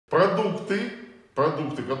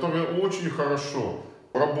продукты, которые очень хорошо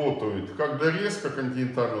работают как для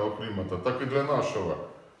резко-континентального климата, так и для нашего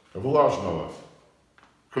влажного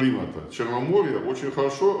климата Черноморья. Очень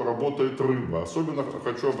хорошо работает рыба. Особенно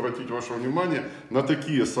хочу обратить ваше внимание на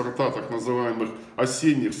такие сорта так называемых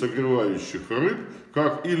осенних согревающих рыб,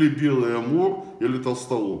 как или белый амур, или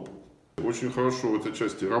толстолоб. Очень хорошо в этой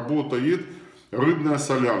части работает рыбная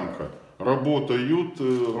солянка, работают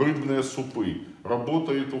рыбные супы,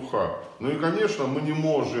 работает уха. Ну и, конечно, мы не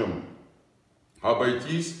можем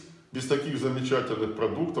обойтись без таких замечательных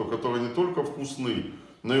продуктов, которые не только вкусны,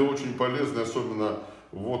 но и очень полезны, особенно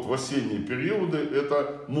вот в осенние периоды.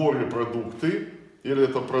 Это морепродукты, или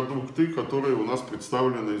это продукты, которые у нас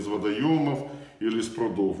представлены из водоемов или из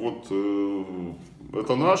прудов. Вот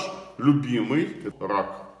это наш любимый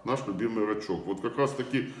рак, наш любимый рачок. Вот как раз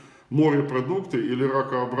таки морепродукты или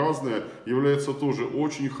ракообразные являются тоже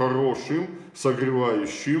очень хорошим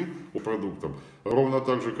согревающим продуктом. Ровно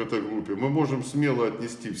так же к этой группе мы можем смело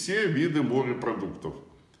отнести все виды морепродуктов.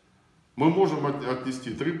 Мы можем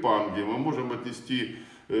отнести трепанги, мы можем отнести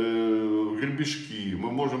гребешки,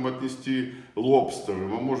 мы можем отнести лобстеры,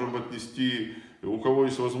 мы можем отнести, у кого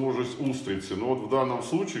есть возможность, устрицы. Но вот в данном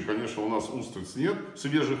случае, конечно, у нас устриц нет,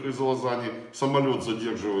 свежих из Лозанни, самолет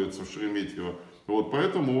задерживается в Шереметьево. Вот,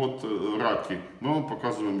 поэтому вот раки, мы вам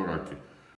показываем раки.